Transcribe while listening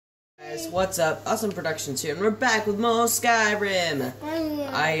Guys, what's up? Awesome Productions here, and we're back with more Skyrim.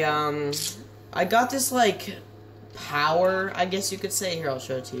 I got this like power, I guess you could say. Here, I'll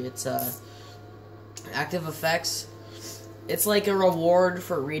show it to you. It's active effects. It's like a reward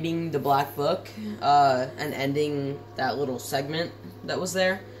for reading the Black Book and ending that little segment that was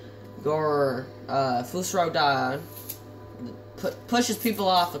there. Your Fusroda pushes people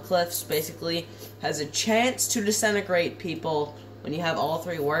off the cliffs. Basically, has a chance to disintegrate people. When you have all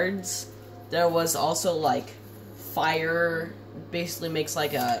three words, there was also like fire, basically makes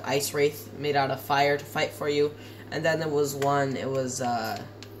like a ice wraith made out of fire to fight for you, and then there was one. It was the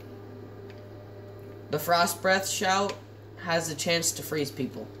frost breath shout has a chance to freeze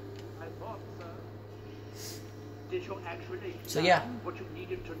people. I thought, sir. Did you actually learn what you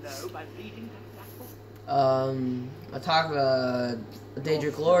needed to know by reading that black book? I talk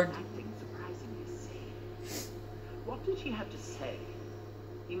Daedric Lord. Acting surprisingly sane. What did he have to say?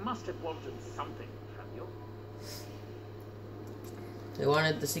 He must have wanted something from you. They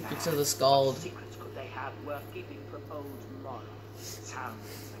wanted the secrets of the Scald. What secrets could they have worth keeping from old Mora?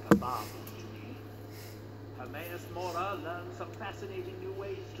 Sounds like a marvel to me. Hermaeus Mora learned some fascinating new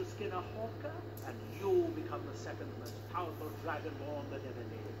ways to skin a hawker, and you'll become the second most powerful dragonborn that ever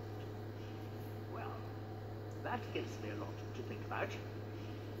lived. Well, that gives me a lot to think about.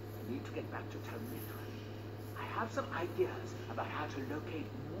 I need to get back to town midway. I have some ideas about how to locate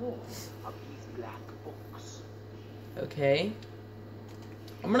more of these black books. Okay.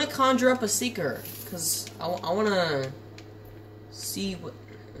 I'm gonna conjure up a seeker, because I wanna see what...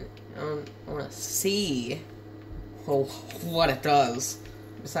 I wanna see what it does.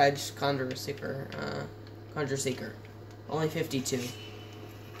 Besides conjure seeker. Conjure seeker. Only 52.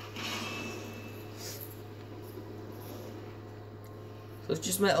 So it's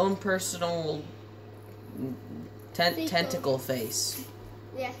just my own personal tentacle face.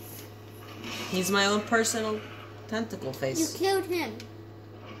 Yes. He's my own personal tentacle face. You killed him.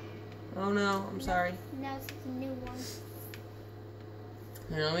 Oh no, I'm sorry. Now it's a new one.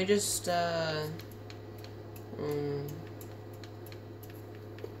 Here, let me just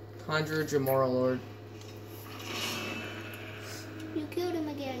conjure Jamora Lord. You killed him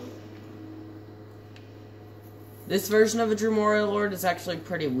again. This version of a Jamora Lord is actually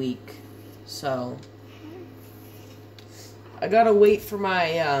pretty weak, so I gotta wait for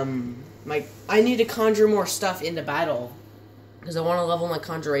my I need to conjure more stuff into battle because I want to level my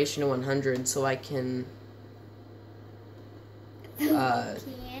conjuration to 100 so I can.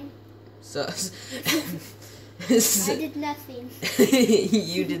 So I did nothing.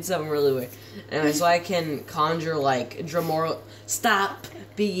 You did something really weird. Anyway, so I can conjure like Jamora. Stop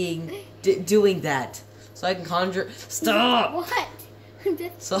doing that. So I can conjure. Stop. What?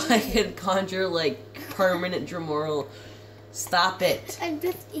 So I can conjure like permanent Jamora. Stop it. I'm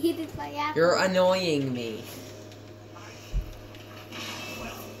just eating my apple. You're annoying me.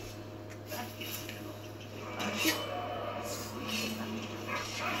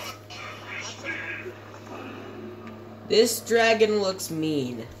 This dragon looks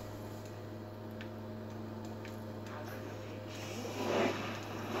mean.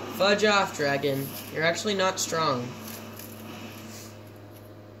 Fudge off, dragon. You're actually not strong.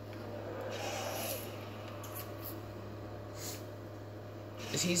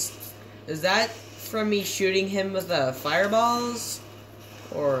 Is that from me shooting him with fireballs?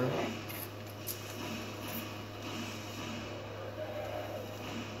 Or...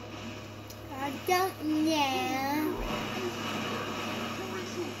 I don't know.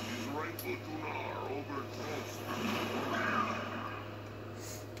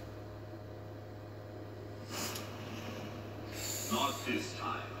 Not this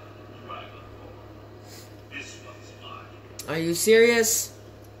time, Dragon. This one's mine. Are you serious?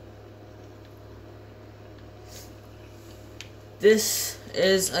 This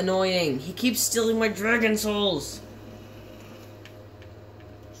is annoying. He keeps stealing my dragon souls.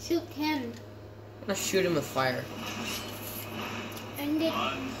 Shoot him. I'm gonna shoot him with fire. And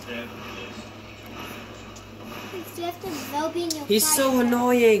it's just absorbing your He's fire. so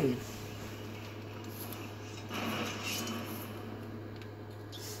annoying.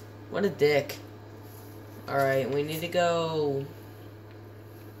 What a dick. Alright, we need to go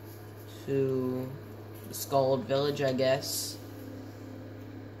to the Scald Village, I guess.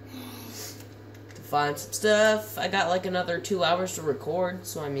 To find some stuff. I got like another 2 hours to record,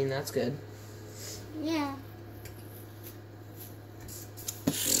 so I mean, that's good. Yeah.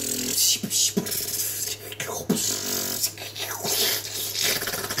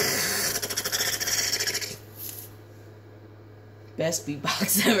 Best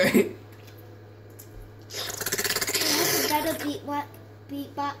beatbox ever. Better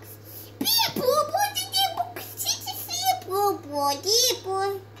beatbox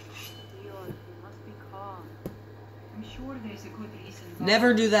must be calm. I'm sure there's a good reason.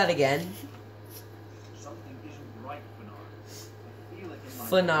 Never do that again. Something isn't right, Fenari. I feel it in my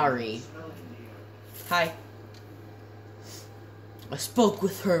Fenari. bones, smell it in the air. Hi. I spoke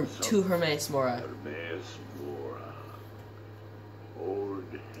with her to Hermes Mora. Hermes Mora. Old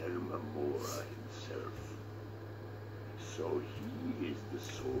Hermes Mora himself. So he is the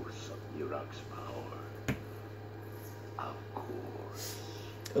source of Mirak's power. Of course.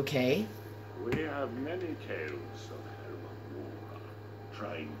 Okay. We have many tales of Hermes Mora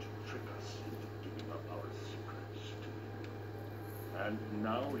trying to trick us into giving up our secrets to him. And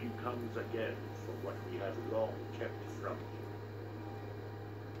now he comes again for what we have long kept from him.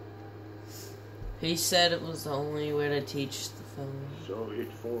 He said it was the only way to teach the phone. So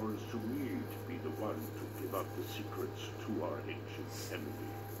it falls to me to be the one to give up the secrets to our ancient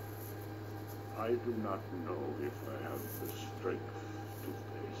enemy. I do not know if I have the strength to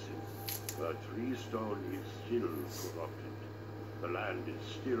face him. The tree stone is still corrupted. The land is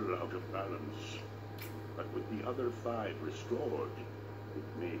still out of balance. But with the other 5 restored, it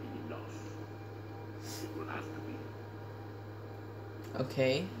may be enough. It will have to be.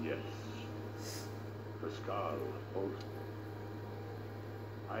 Okay. Yes. Pascal, hold.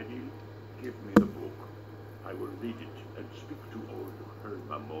 Heidi, give me the book. I will read it and speak to old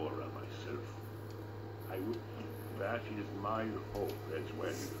Hermes Mora myself. That is my hope as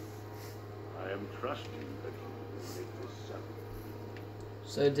well. I am trusting that he will make this happen.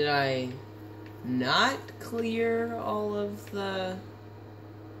 So did I not clear all of the...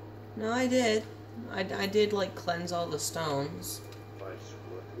 No, I did. I did, like, cleanse all the stones. Life's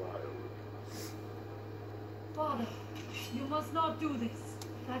worthwhile. Father, you must not do this.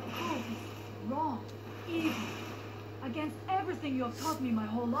 That code is wrong, evil, against everything you have taught me my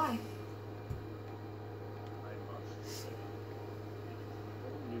whole life. I must say,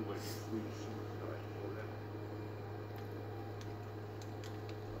 only when free suicide forever.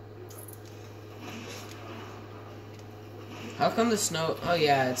 How come the snow... Oh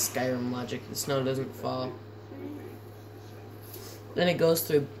yeah, it's Skyrim logic. The snow doesn't fall. Then it goes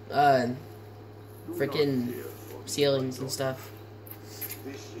through, freaking ceilings and stuff.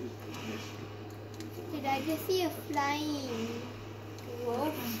 This is the destiny. Did I just see a flying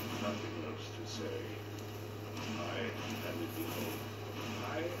wolf? Nothing else to say. I am at the home.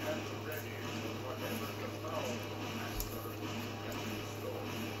 I am ready for whatever the foul master can restore.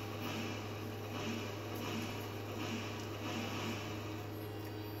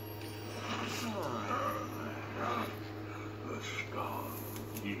 The scar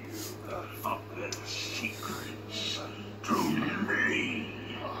you of their secrets to me.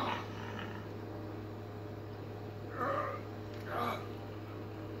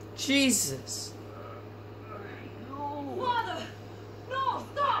 Jesus. Father! No,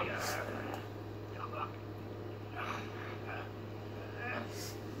 stop!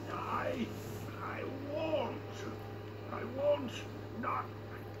 I won't not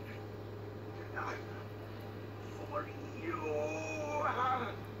for you.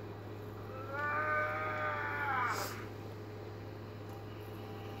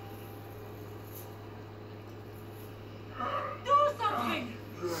 Do something!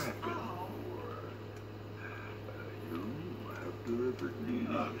 Dragon you have delivered me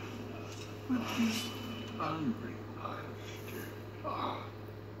with this hungry master.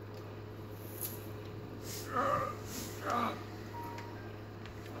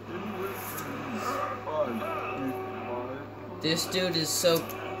 This dude is so...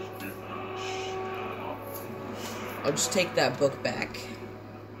 I'll just take that book back.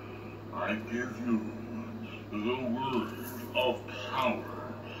 I give you the word of power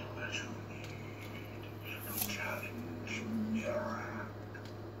that you need to challenge Mirak.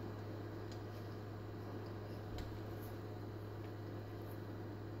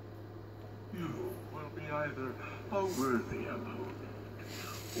 You will be either a worthy opponent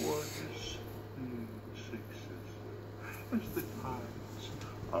or his successor as the times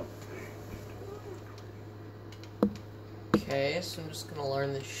of Okay, so I'm just gonna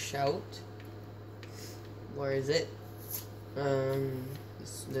learn the shout. Where is it?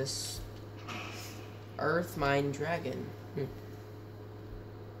 This Earth Mine Dragon.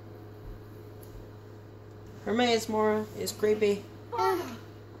 Hermes Mora is creepy. Father!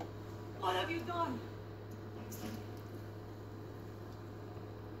 What have you done?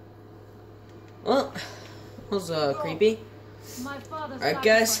 Well, that was creepy. My father Alright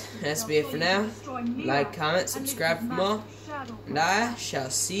guys, sacrificed that's himself be it so for you now. could destroy Mira Like, comment, and subscribe make for his more. master's shadow And I shall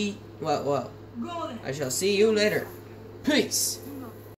see... Well, Go then. I shall see you later. Peace.